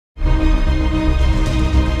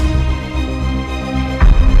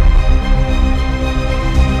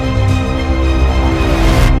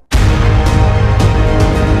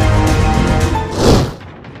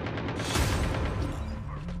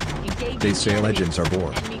They say legends are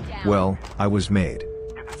born. Well, I was made.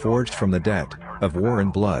 Forged from the debt of war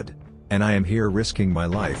and blood. And I am here risking my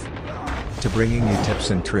life to bringing you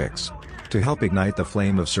tips and tricks to help ignite the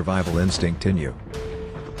flame of survival instinct in you.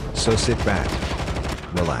 So sit back,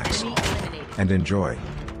 relax, and enjoy.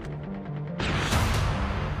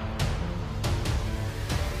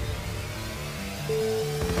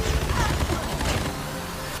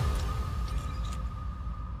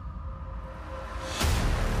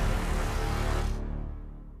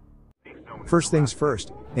 First things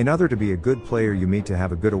first, in order to be a good player you need to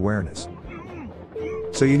have a good awareness.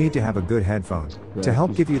 So you need to have a good headphone to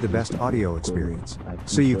help give you the best audio experience.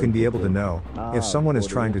 So you can be able to know if someone is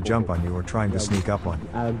trying to jump on you or trying to sneak up on you.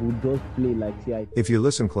 If you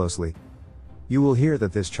listen closely, you will hear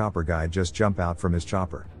that this chopper guy just jumped out from his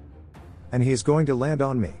chopper. And he is going to land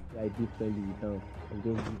on me.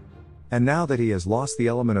 And now that he has lost the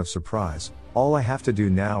element of surprise, all I have to do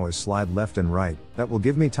now is slide left and right. That will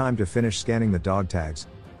give me time to finish scanning the dog tags.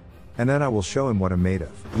 And then I will show him what I'm made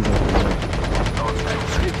of. Enemy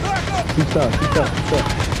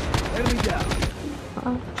down.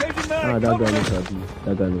 Changing mag. That guy looks happy.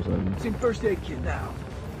 That guy looks happy. Using first aid kit now.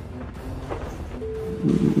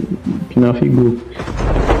 Pinafigo.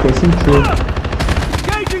 Pressing through.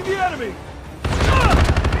 Engaging the enemy.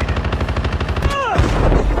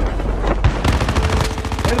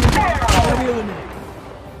 Enemy eliminated.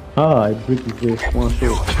 I break his face. One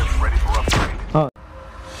shot.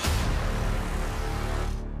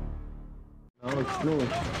 No, explode.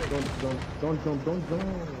 Don't jump.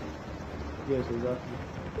 Yes, exactly.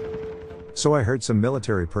 So I heard some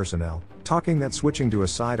military personnel talking that switching to a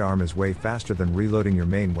sidearm is way faster than reloading your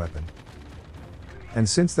main weapon. And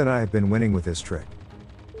since then I have been winning with this trick.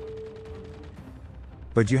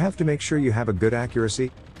 But you have to make sure you have a good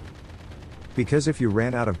accuracy. Because if you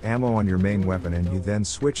ran out of ammo on your main weapon and you then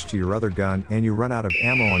switch to your other gun and you run out of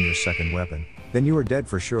ammo on your second weapon, then you are dead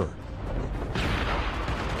for sure.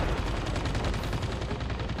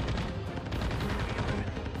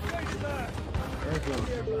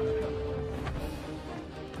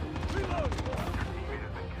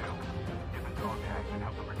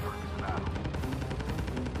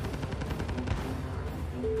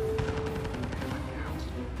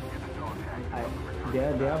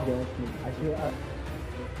 They have danced me. Actually,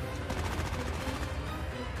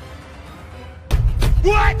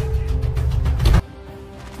 What?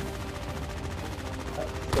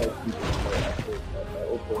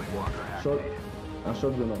 Shot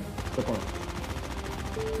gun on. Second.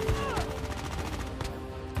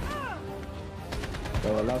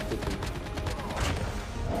 Last people.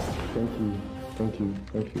 Thank you.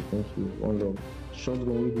 One love.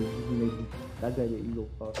 Shotgun with it. That guy, the ego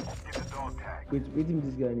fast. Wait him,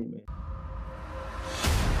 this guy need, man.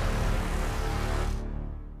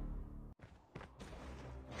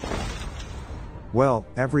 Well,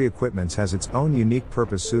 every equipment has its own unique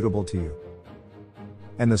purpose suitable to you.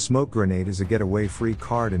 And the smoke grenade is a getaway free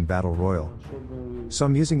card in Battle Royale.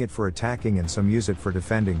 Some using it for attacking and some use it for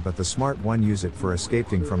defending, but the smart one use it for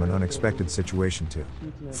escaping from an unexpected situation too.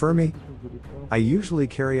 For me, I usually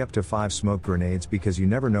carry up to 5 smoke grenades because you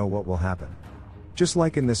never know what will happen. Just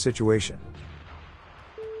like in this situation.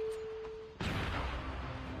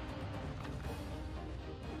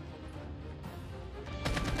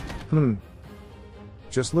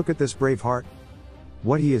 Just look at this brave heart.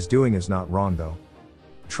 What he is doing is not wrong though.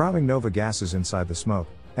 Throwing Nova gases inside the smoke,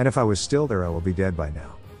 and if I was still there I will be dead by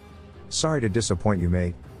now. Sorry to disappoint you,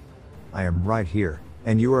 mate. I am right here,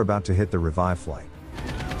 and you are about to hit the revive flight.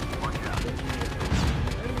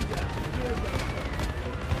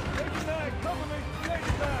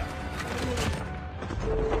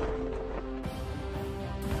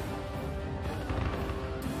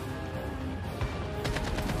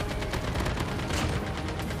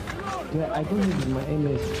 Yeah, I don't use my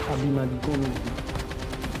MS. I'll be my decoy.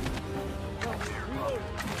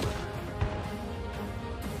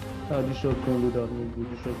 This shotgun without me good.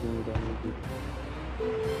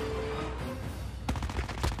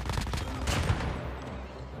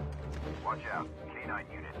 Watch out. K9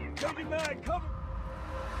 unit incoming. Mag, cover.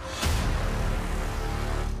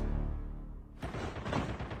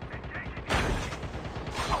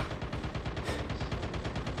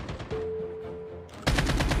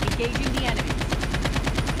 Engaging the enemy.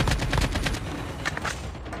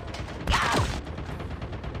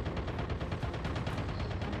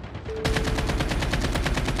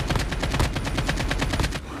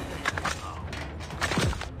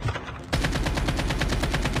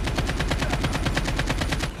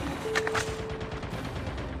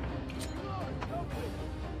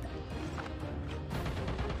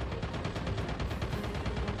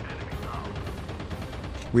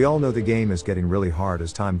 We all know the game is getting really hard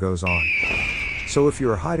as time goes on. So if you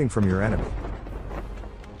are hiding from your enemy,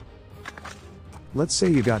 let's say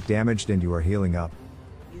you got damaged and you are healing up,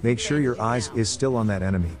 make sure your eyes is still on that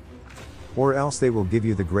enemy, or else they will give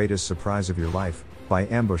you the greatest surprise of your life, by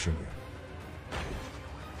ambushing you.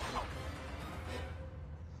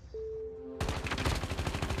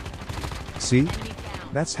 See?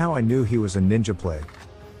 That's how I knew he was a ninja plague.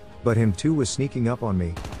 But him too was sneaking up on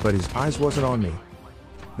me, but his eyes wasn't on me.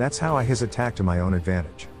 That's how I his attack to my own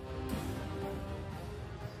advantage.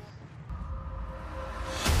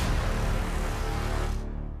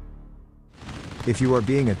 If you are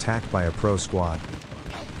being attacked by a pro squad,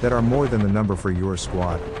 that are more than the number for your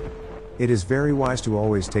squad, it is very wise to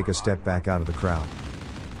always take a step back out of the crowd,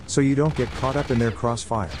 so you don't get caught up in their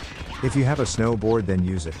crossfire. If you have a snowboard, then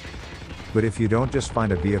use it. But if you don't, just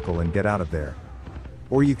find a vehicle and get out of there.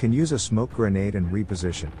 Or you can use a smoke grenade and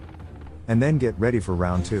reposition. And then get ready for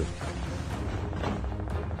round 2.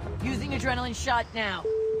 Using adrenaline shot now.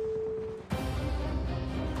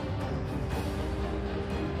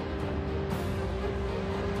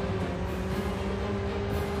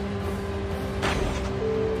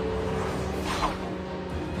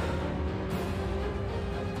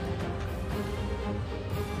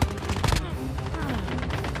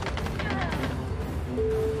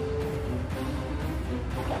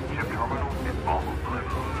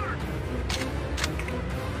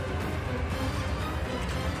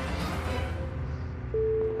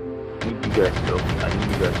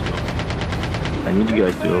 I need you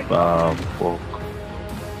guys to help. Fuck.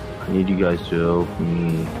 I need you guys to help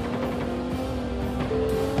me.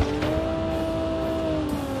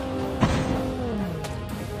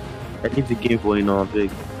 I need the game for you now,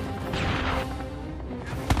 big.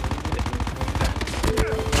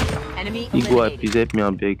 Enemy Igor, eliminated. please help me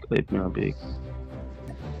out, big. Help me out, big.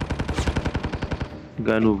 You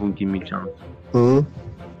guys don't even give me chance.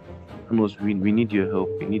 We need your help.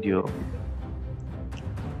 We need your help.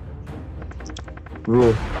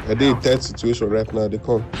 Bro, I did a tight situation right now. They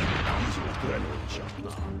come.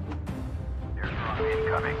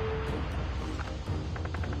 Incoming.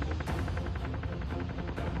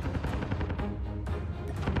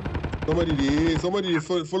 Somebody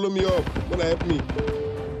follow me up. Wanna help me?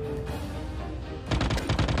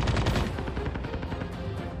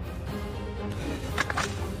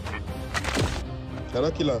 Can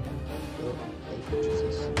I kill her? Oh, thank you,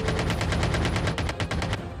 Jesus.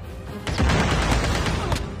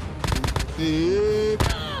 Hey.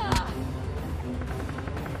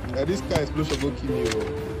 This guy explosion go kill me.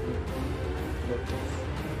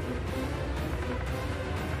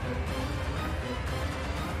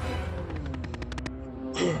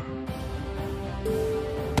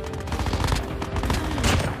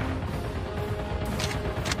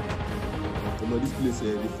 Come on, this place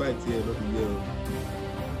here, the fight here, not the yell.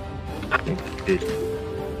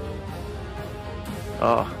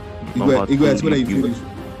 Igor, see what I finish.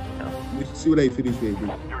 See what I finish here, bro.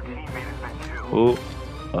 Oh,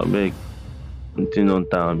 I beg. Until on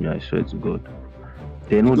time, I swear to God.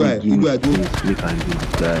 They know they give me space, make I do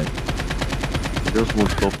that. They just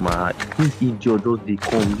won't stop my heart. This idiot just they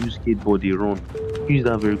come, use skateboard, they run. Use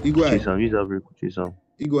that very quick chase him, use that very quick chase him.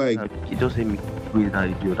 Igor, He just said me with that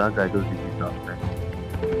idiot. That guy just did it that man.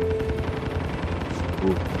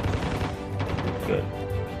 Oh. Okay.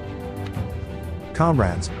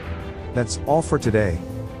 Comrades, that's all for today.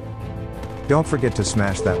 Don't forget to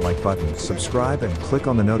smash that like button, subscribe, and click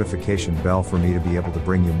on the notification bell for me to be able to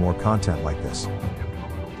bring you more content like this.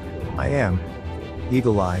 I am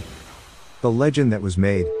Eagle Eye, the legend that was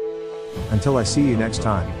made. Until I see you next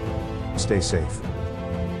time, stay safe.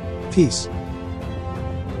 Peace.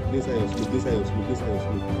 This is